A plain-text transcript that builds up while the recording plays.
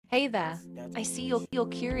Hey there, I see you're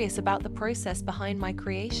curious about the process behind my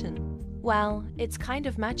creation. Well, it's kind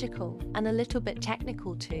of magical and a little bit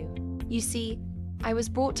technical too. You see, I was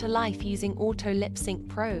brought to life using AutoLip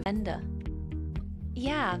Pro Blender.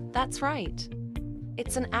 Yeah, that's right.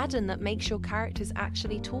 It's an add-on that makes your characters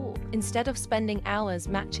actually talk, instead of spending hours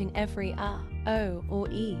matching every O,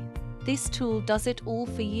 or E. This tool does it all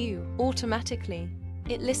for you, automatically.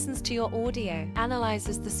 It listens to your audio,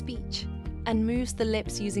 analyzes the speech, and moves the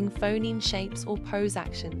lips using phoneme shapes or pose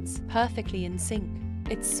actions, perfectly in sync.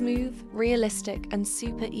 It's smooth, realistic, and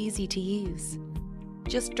super easy to use.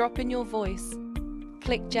 Just drop in your voice,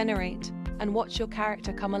 click generate, and watch your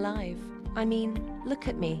character come alive. I mean, look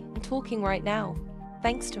at me, I'm talking right now,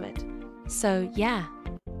 thanks to it. So yeah,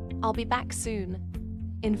 I'll be back soon,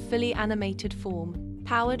 in fully animated form,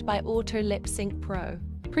 powered by AutoLip Pro.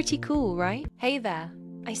 Pretty cool, right? Hey there,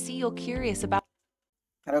 I see you're curious about.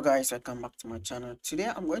 Hello guys, welcome back to my channel. Today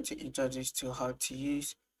I'm going to introduce to how to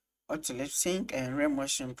use AutoLip and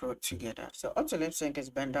RealMotion Pro together. So AutoLip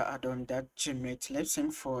is Blender add-on that generates lip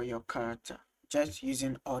sync for your character just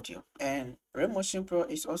using audio, and RealMotion Pro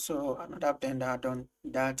is also another Blender add-on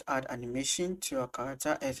that add animation to your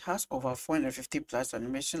character. It has over 450 plus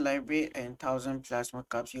animation library and 1000 plus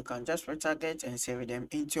mockups. You can just retarget and save them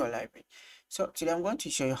into your library. So today I'm going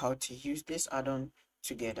to show you how to use this add-on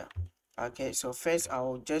together. Okay, so first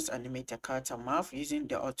I'll just animate a character mouth using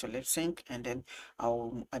the AutoLip, and then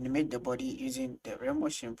I'll animate the body using the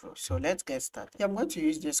RealMotion Pro. So let's get started. I'm going to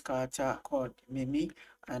use this character called Mimi,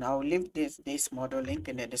 and I'll leave this model link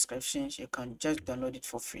in the description. You can just download it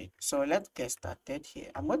for free. So let's get started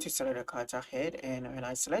here. I'm going to select the character head, and when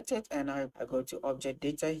I select it and I go to object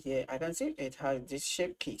data here, I can see it has this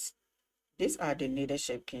shape keys. These are the needed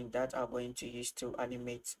shape keys that I'm going to use to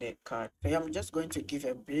animate the card. So I'm just going to give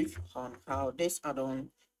a brief on how this add-on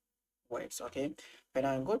works. Okay, when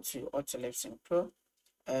I go to AutoLip Pro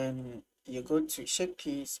and you go to shape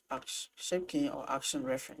keys, shape key or action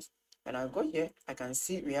reference, and I go here, I can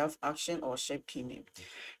see we have action or shape key name.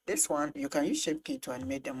 This one you can use shape key to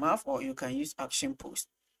animate the mouth, or you can use action post.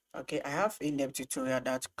 Okay, I have in-depth tutorial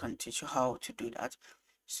that can teach you how to do that.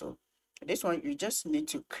 So this one you just need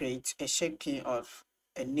to create a shape key of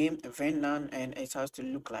a name, a vendor, and it has to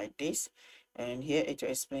look like this. And here it will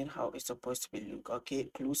explain how it's supposed to be look. Okay,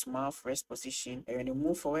 close mouth, rest position, and when you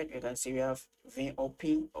move forward you can see we have vein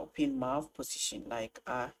open mouth position, like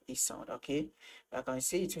this sound. Okay, I can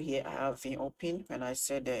see it here. I have vein open. When I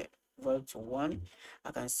set the value to 1,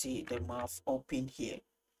 I can see the mouth open here.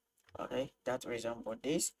 Okay, that resemble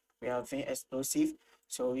this. We have vein explosive,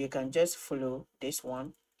 so you can just follow this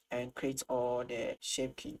one and create all the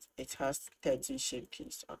shape keys. It has 13 shape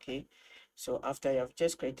keys. Okay, so after you have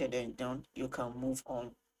just created and done, you can move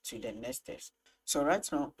on to the next steps. So right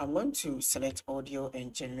now I'm going to select audio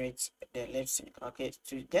and generate the lip sync. Okay,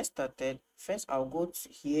 to get started, first I'll go to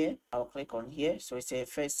here, I'll click on here. So it says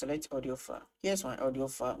first select audio file. Here's my audio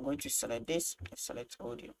file. I'm going to select this and select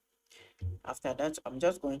audio. After that, I'm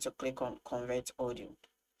just going to click on convert audio.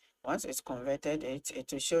 Once it's converted, it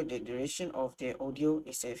will show the duration of the audio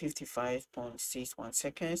is a 55.61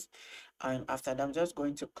 seconds. And after that, I'm just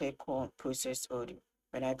going to click on process audio.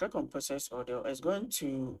 When I click on process audio, it's going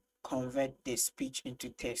to convert the speech into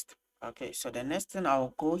text. Okay, so the next thing,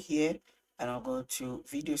 I'll go here and I'll go to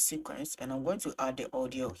video sequence, and I'm going to add the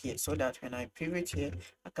audio here so that when I pivot here,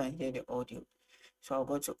 I can hear the audio. So I'll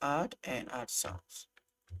go to add and add sounds.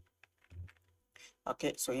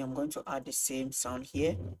 Okay, so I'm going to add the same sound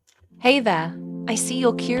here. Hey there, I see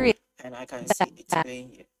you're curious. And I can see it's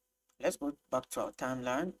playing here. Let's go back to our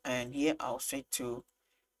timeline, and here I'll switch to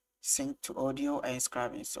sync to audio and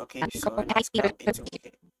scribing. Okay, so let's grab it to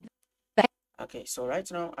here. Okay, so right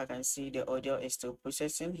now I can see the audio is still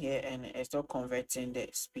processing here, and it's still converting the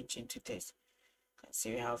speech into text. You can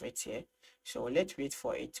see we have it here. So let's wait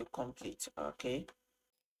for it to complete. Okay.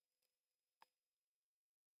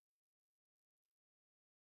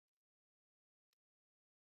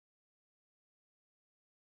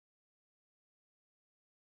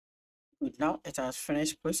 Good. Now it has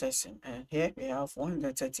finished processing, and here we have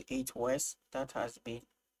 138 words that has been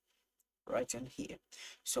written here.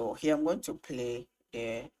 So here I'm going to play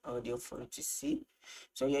the audio for you to see.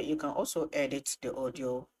 So yeah, you can also edit the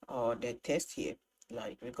audio or the text here.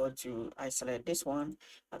 Like we go to, I select this one,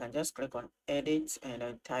 I can just click on edit and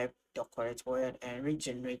then type the correct word and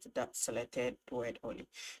regenerate that selected word only.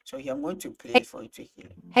 So here I'm going to play it for you to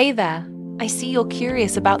hear. Hey there, I see you're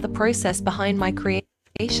curious about the process behind my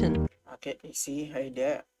creation. Okay, you see, hey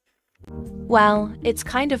there. Well, it's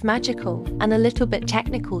kind of magical and a little bit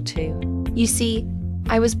technical too. You see,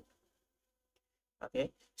 I was.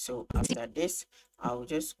 Okay, So after this, I'll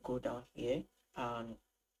just go down here and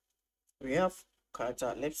we have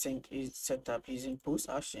character lip sync is set up using post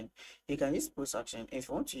action. You can use post action. If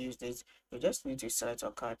you want to use this, you just need to select your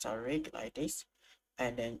character rig like this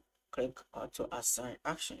and then click auto assign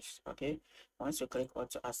actions. Okay, once you click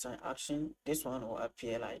auto assign action, this one will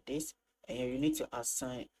appear like this, and you need to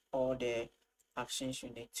assign all the actions you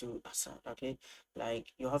need to assign. Okay, like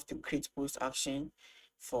you have to create post action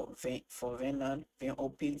for VLAN,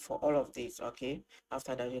 open for all of these. Okay,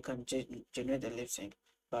 after that you can generate the lip sync.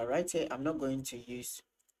 But right here, I'm not going to use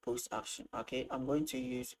post action. Okay, I'm going to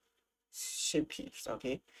use shape keys.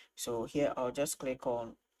 Okay, so here I'll just click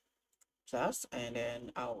on plus, and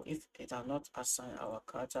then if it are not assign our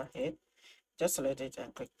character head, just select it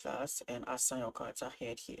and click plus and assign your character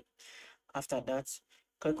head here. After that,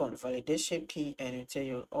 click on validate shape key and it tell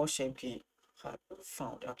you all shape key have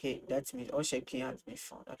found. Okay, that means all shape key has been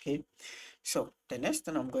found. Okay, so the next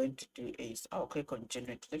thing I'm going to do is I'll click on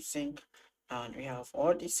generate lip sync, and we have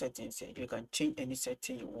all these settings here. You can change any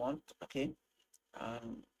setting you want. Okay,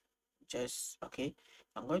 and just okay,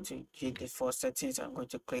 I'm going to hit the four settings. I'm going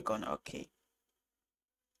to click on OK.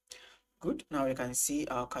 Good, now we can see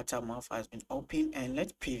our cutter mouth has been opened, and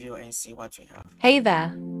let's preview and see what we have. Hey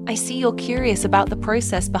there, I see you're curious about the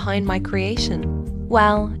process behind my creation.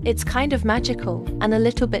 Well, it's kind of magical and a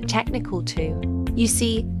little bit technical too. You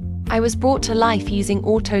see, I was brought to life using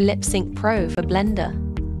AutoLip Pro for Blender.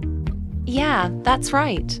 Yeah, that's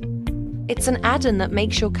right. It's an add-on that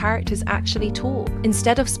makes your characters actually talk,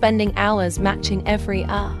 instead of spending hours matching every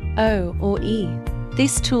O, or E.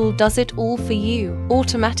 This tool does it all for you,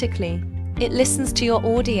 automatically. It listens to your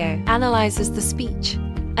audio, analyzes the speech,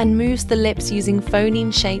 and moves the lips using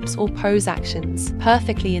phoneme shapes or pose actions,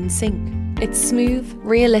 perfectly in sync. It's smooth,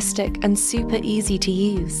 realistic, and super easy to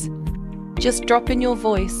use. Just drop in your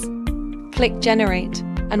voice, click generate,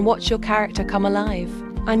 and watch your character come alive.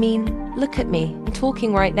 I mean, look at me, I'm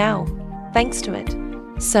talking right now, thanks to it.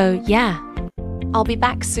 So yeah, I'll be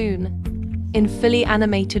back soon, in fully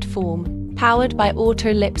animated form, powered by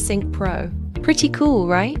AutoLip Pro. Pretty cool,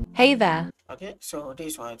 right? Hey there. Okay, so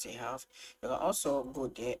this is what they have. You can also go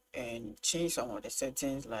there and change some of the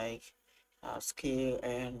settings like scale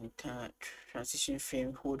and transition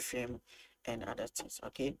frame, hold frame, and other things.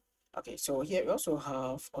 Okay, so here we also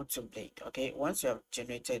have auto blink. Okay, once you have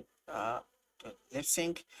generated the lip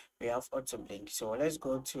sync, we have auto blink. So let's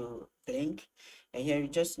go to blink, and here you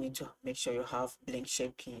just need to make sure you have blink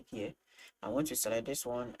shape key here. I want to select this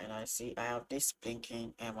one, and I see I have this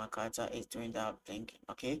blinking, and my character is doing that blinking.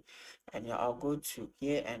 Okay, and yeah, I'll go to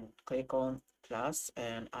here and click on plus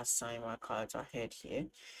and assign my character head here,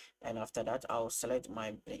 and after that I'll select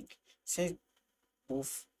my blink. Since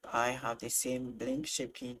both I have the same blink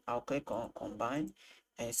shape key, I'll click on combine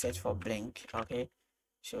and search for blink. Okay,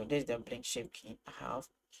 so this is the blink shape key I have,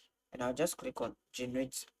 and I'll just click on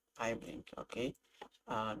generate eye blink. Okay,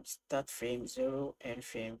 start frame 0, end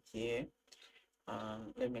frame here.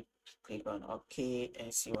 Let me click on OK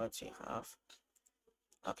and see what we have.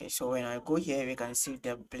 Okay, so when I go here, we can see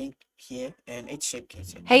the blink here and it's shaking.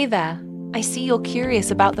 Hey there, I see you're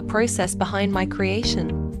curious about the process behind my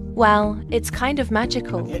creation. Well, it's kind of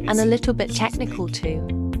magical and a little bit technical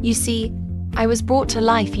too. You see, I was brought to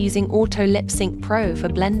life using AutoLip Pro for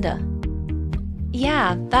Blender.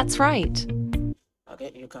 Yeah, that's right.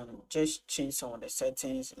 Okay, you can just change some of the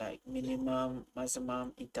settings like minimum,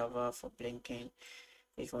 maximum, interval for blinking.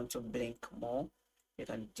 If you want to blink more, you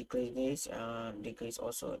can decrease this and decrease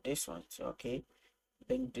also this one. So okay,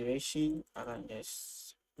 blink duration, I can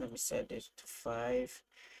just let me set this to 5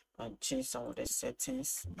 and change some of the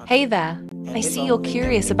settings. Okay. Hey there, I see you're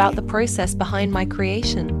curious about the process behind my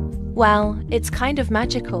creation. Well, it's kind of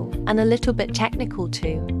magical and a little bit technical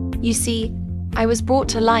too. You see, I was brought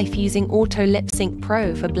to life using AutoLip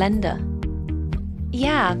Pro for Blender.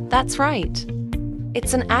 Yeah, that's right.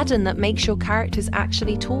 It's an add-on that makes your characters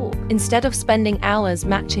actually talk, instead of spending hours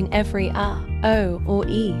matching every O, or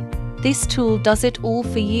E. This tool does it all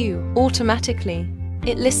for you, automatically.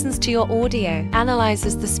 It listens to your audio,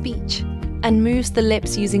 analyzes the speech, and moves the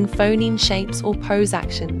lips using phoneme shapes or pose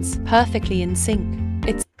actions, perfectly in sync.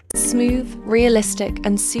 It's smooth, realistic,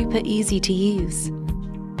 and super easy to use.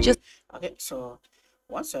 Okay, so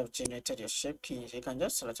once you have generated your shape keys, you can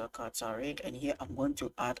just select your character rig, and here I'm going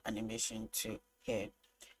to add animation to here.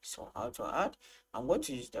 So how to add? I'm going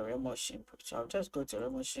to use the RealMotion Pro. So I'll just go to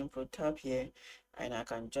RealMotion Pro tab here, and I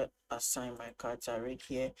can just assign my character rig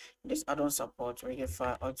here. This add-on supports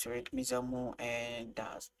Rigify, AutoRig, Mizamo, and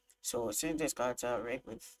DAS. So since this character rig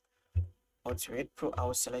with AutoRig Pro, I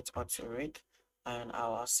will select AutoRig. and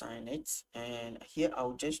I'll assign it. And here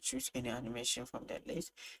I'll just choose any animation from that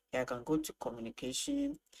list. Here I can go to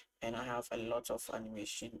communication, and I have a lot of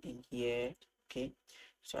animation in here. Okay,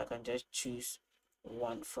 so I can just choose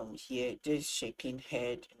one from here. This shaking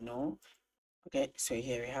head, no. Okay, so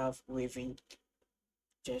here we have waving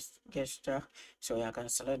gesture. So I can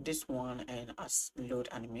select this one and load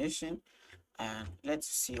animation, and let's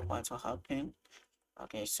see what will happen.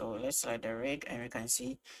 Okay, so let's select the rig, and we can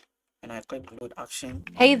see when I click load action.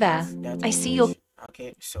 Hey there, I see your.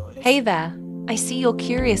 Okay, so let's Hey see. there, I see you're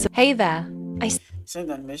curious. Hey there,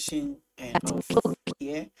 Send animation and off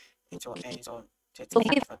here, it will end on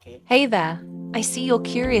 35. Okay. Hey there, I see you're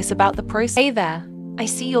curious about the process. Hey there, I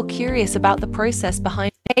see you're curious about the process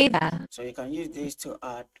behind. Hey there. So you can use this to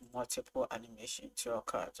add multiple animation to your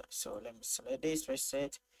character. So let me select this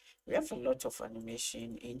reset. We have a lot of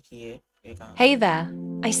animation in here. You can Hey there,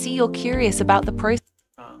 I see you're curious about the process.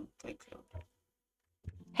 click load.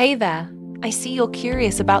 Hey there, I see you're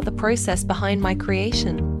curious about the process behind my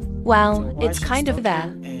creation. Well, So it's kind of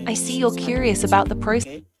there. I see you're curious about the process.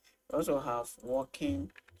 Okay. We also have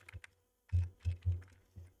walking.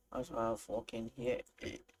 Also have walking here.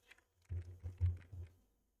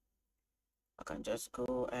 I can just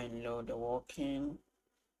go and load the walking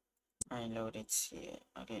and load it here.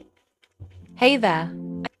 Okay. Hey there.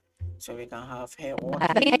 So we can have hair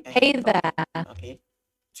walking. Hey there. Okay.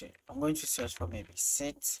 So I'm going to search for maybe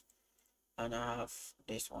sit, and I have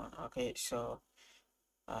this one. Okay. So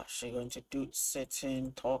she's going to do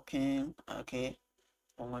sitting, talking. Okay.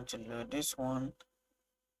 I'm going to load this one,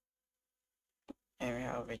 and we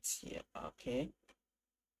have it here. Okay.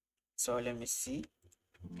 So let me see.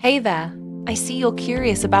 Hey there, I see you're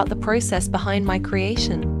curious about the process behind my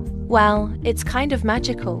creation. Well, it's kind of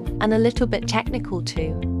magical and a little bit technical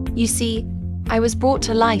too. You see, I was brought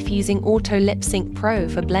to life using AutoLip Pro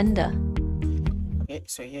for Blender. Okay,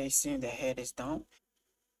 so here you see the head is down.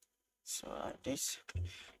 So like this,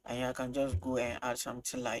 and I can just go and add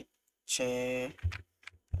something like chair.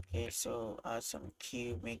 Okay, so add some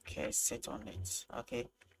cube, make a sit on it. Okay,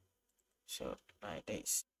 so like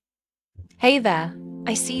this. Hey there,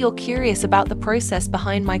 I see you're curious about the process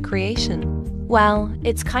behind my creation. Well,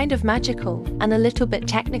 it's kind of magical and a little bit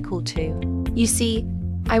technical too. You see,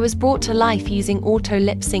 I was brought to life using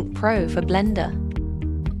AutoLip Pro for Blender.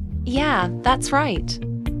 Yeah, that's right.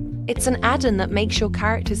 It's an add-on that makes your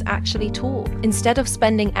characters actually talk, instead of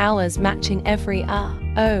spending hours matching every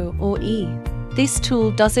O, or E. This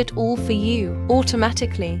tool does it all for you,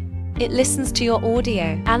 automatically. It listens to your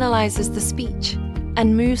audio, analyzes the speech,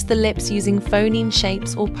 and moves the lips using phoneme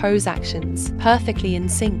shapes or pose actions, perfectly in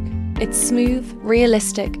sync. It's smooth,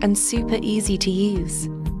 realistic, and super easy to use.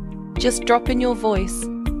 Just drop in your voice,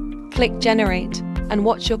 click generate, and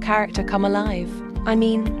watch your character come alive. I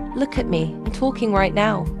mean, look at me, I'm talking right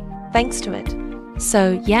now, thanks to it.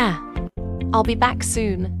 So yeah, I'll be back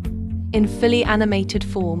soon, in fully animated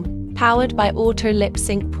form, powered by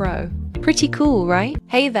AutoLip Pro. Pretty cool, right?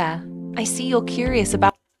 Hey there, I see you're curious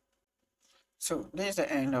about. So this is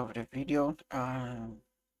the end of the video.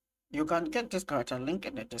 You can get this character link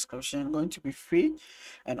in the description, going to be free,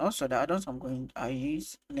 and also the add-ons I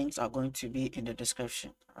use links are going to be in the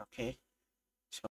description. Okay.